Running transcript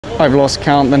I've lost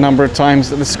count the number of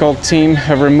times that the SCOG team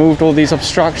have removed all these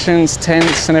obstructions,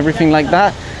 tents and everything like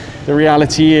that. The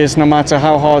reality is, no matter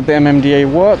how hard the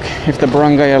MMDA work, if the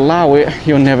barangay allow it,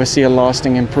 you'll never see a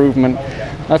lasting improvement.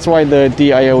 That's why the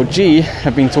DILG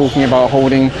have been talking about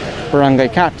holding barangay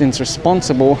captains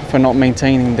responsible for not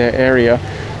maintaining their area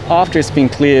after it's been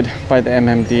cleared by the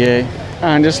MMDA.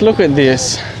 And just look at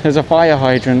this, there's a fire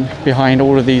hydrant behind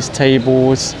all of these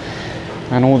tables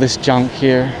and all this junk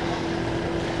here.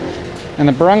 And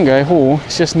the barangay hall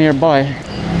is just nearby.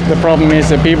 The problem is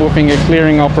that people think a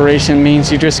clearing operation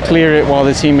means you just clear it while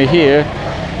the team are here,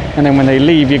 and then when they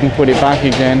leave you can put it back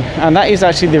again. And that is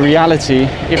actually the reality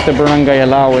if the barangay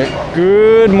allow it.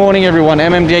 Good morning everyone,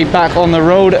 MMDA back on the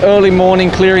road, early morning,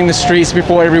 clearing the streets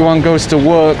before everyone goes to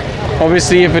work.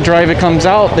 Obviously if a driver comes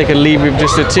out, they can leave with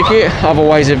just a ticket,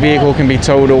 otherwise a vehicle can be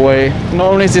towed away.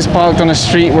 Not only is this parked on a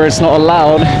street where it's not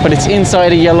allowed, but it's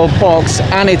inside a yellow box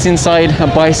and it's inside a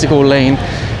bicycle lane.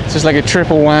 It's just like a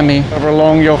triple whammy. Over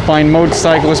along you'll find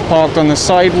motorcycles parked on the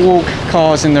sidewalk,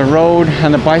 cars in the road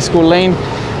and the bicycle lane.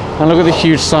 And look at the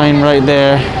huge sign right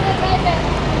there.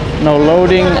 No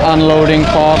loading, unloading,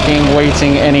 parking,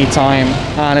 waiting anytime.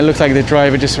 And it looks like the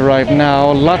driver just arrived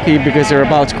now. Lucky because they're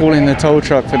about to call in the tow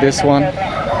truck for this one.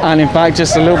 And in fact,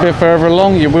 just a little bit further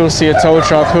along, you will see a tow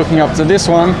truck hooking up to this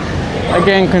one.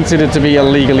 Again, considered to be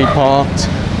illegally parked.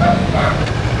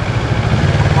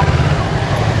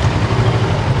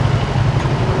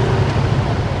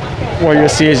 What you'll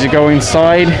see as you go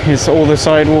inside is all the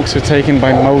sidewalks are taken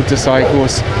by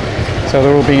motorcycles. So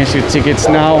they're all being issued tickets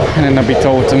now and then they'll be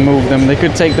told to move them. They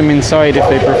could take them inside if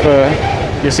they prefer.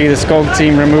 You'll see the SCOG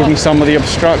team removing some of the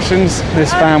obstructions. This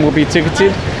van will be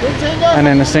ticketed. And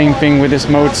then the same thing with this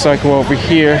motorcycle over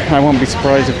here. I won't be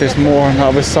surprised if there's more on the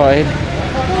other side.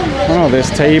 Oh, there's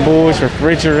tables,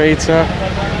 refrigerator.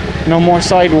 No more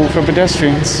sidewalk for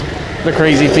pedestrians. The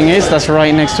crazy thing is, that's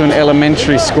right next to an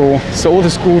elementary school. So all the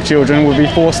school children will be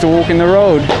forced to walk in the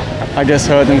road. I just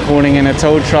heard them calling in a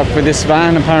tow truck for this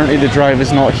van. Apparently the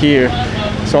driver's not here.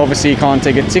 So obviously he can't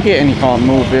take a ticket and he can't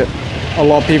move it. A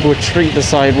lot of people treat the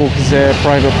sidewalk as their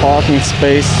private parking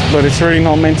space, but it's really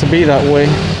not meant to be that way.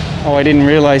 Oh, I didn't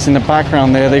realize in the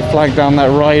background there, they flagged down that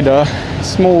rider,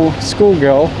 small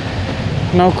schoolgirl,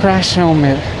 no crash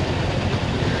helmet.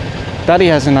 Daddy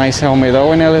has a nice helmet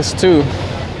though, in LS2.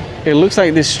 It looks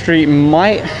like this street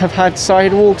might have had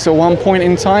sidewalks at one point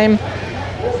in time,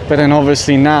 but then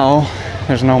obviously now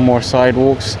there's no more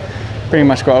sidewalks. Pretty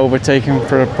much got overtaken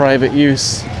for private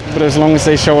use. But as long as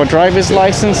they show a driver's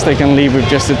license, they can leave with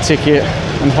just a ticket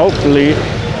and hopefully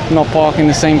not park in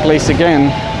the same place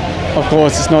again. Of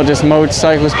course, it's not just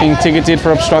motorcycles being ticketed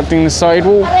for obstructing the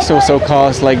sidewalk, it's also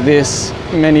cars like this.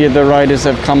 Many of the riders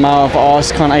have come out, have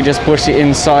asked, can't I just push it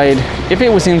inside? If it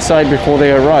was inside before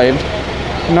they arrived,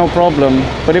 no problem,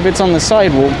 but if it's on the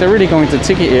sidewalk, they're really going to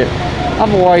ticket it.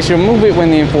 Otherwise, you'll move it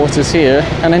when the enforcer's here,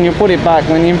 and then you'll put it back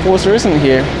when the enforcer isn't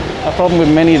here. A problem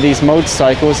with many of these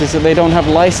motorcycles is that they don't have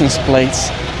license plates.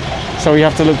 So you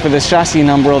have to look for the chassis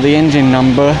number or the engine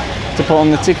number to put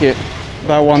on the ticket.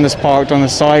 That one that's parked on the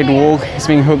sidewalk is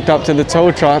being hooked up to the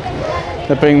tow truck.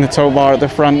 They're putting the tow bar at the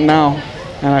front now.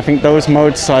 And I think those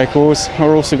motorcycles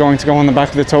are also going to go on the back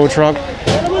of the tow truck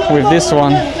with this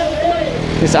one.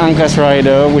 This Angkas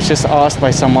rider was just asked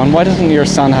by someone, why doesn't your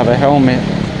son have a helmet?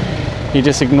 He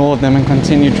just ignored them and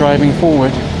continued driving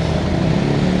forward.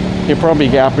 He'll probably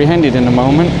get apprehended in a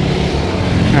moment.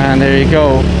 And there you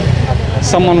go.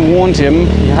 Someone warned him,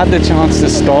 he had the chance to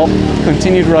stop,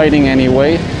 continued riding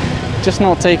anyway, just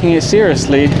not taking it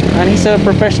seriously. And he's a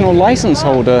professional license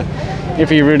holder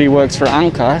if he really works for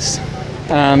Angkas.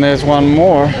 And there's one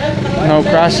more, no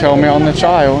crash helmet on the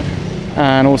child.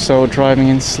 And also driving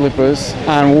in slippers.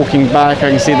 And walking back, I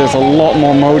can see there's a lot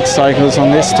more motorcycles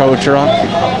on this tow truck.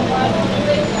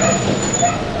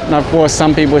 Now of course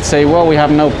some people would say, well, we have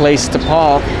no place to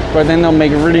park, but then they'll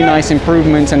make really nice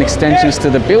improvements and extensions to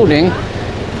the building.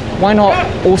 Why not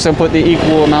also put the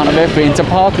equal amount of effort into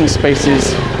parking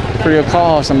spaces for your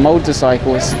cars and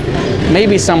motorcycles?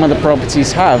 Maybe some of the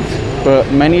properties have, but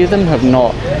many of them have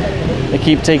not. They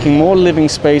keep taking more living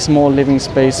space, more living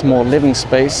space, more living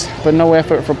space, but no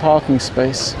effort for parking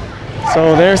space.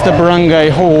 So there's the barangay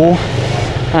hall,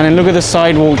 and then look at the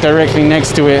sidewalk directly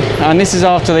next to it. And this is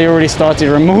after they already started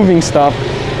removing stuff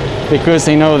because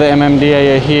they know the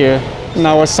MMDA are here.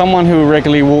 Now, as someone who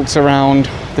regularly walks around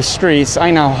the streets,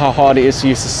 I know how hard it is to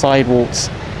use the sidewalks.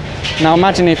 Now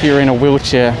imagine if you're in a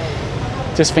wheelchair.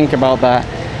 Just think about that.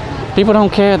 People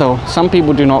don't care though. Some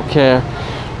people do not care.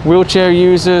 Wheelchair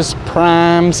users,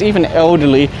 prams, even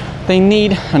elderly, they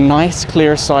need a nice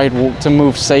clear sidewalk to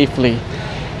move safely.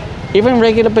 even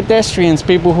regular pedestrians,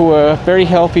 people who are very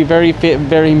healthy, very fit,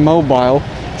 very mobile,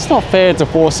 it's not fair to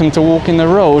force them to walk in the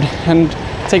road and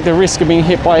take the risk of being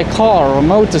hit by a car or a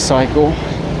motorcycle.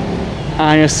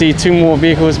 And you'll see 2 more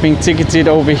vehicles being ticketed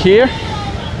over here.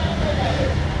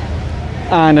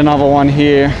 And another one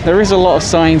here. There is a lot of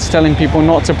signs telling people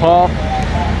not to park,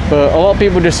 but a lot of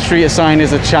people just treat a sign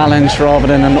as a challenge rather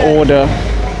than an order.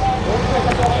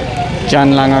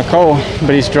 Dyan lang ako,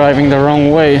 but he's driving the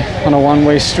wrong way on a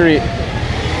one-way street.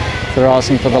 They're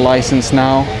asking for the license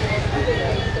now.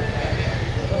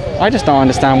 I just don't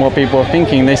understand what people are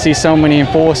thinking. They see so many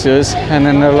enforcers and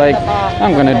then they're like,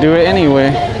 I'm gonna do it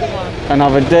anyway.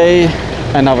 Another day,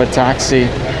 another taxi.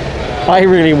 I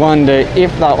really wonder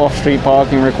if that off-street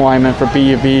parking requirement for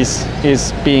PUVs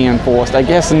is being enforced. I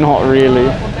guess not really.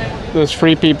 There's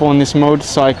 3 people on this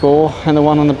motorcycle and the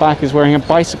one on the back is wearing a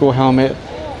bicycle helmet.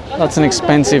 That's an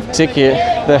expensive ticket.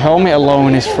 The helmet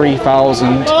alone is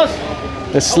 3,000.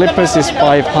 The slippers is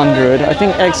 500. I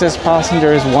think excess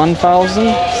passenger is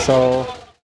 1,000. So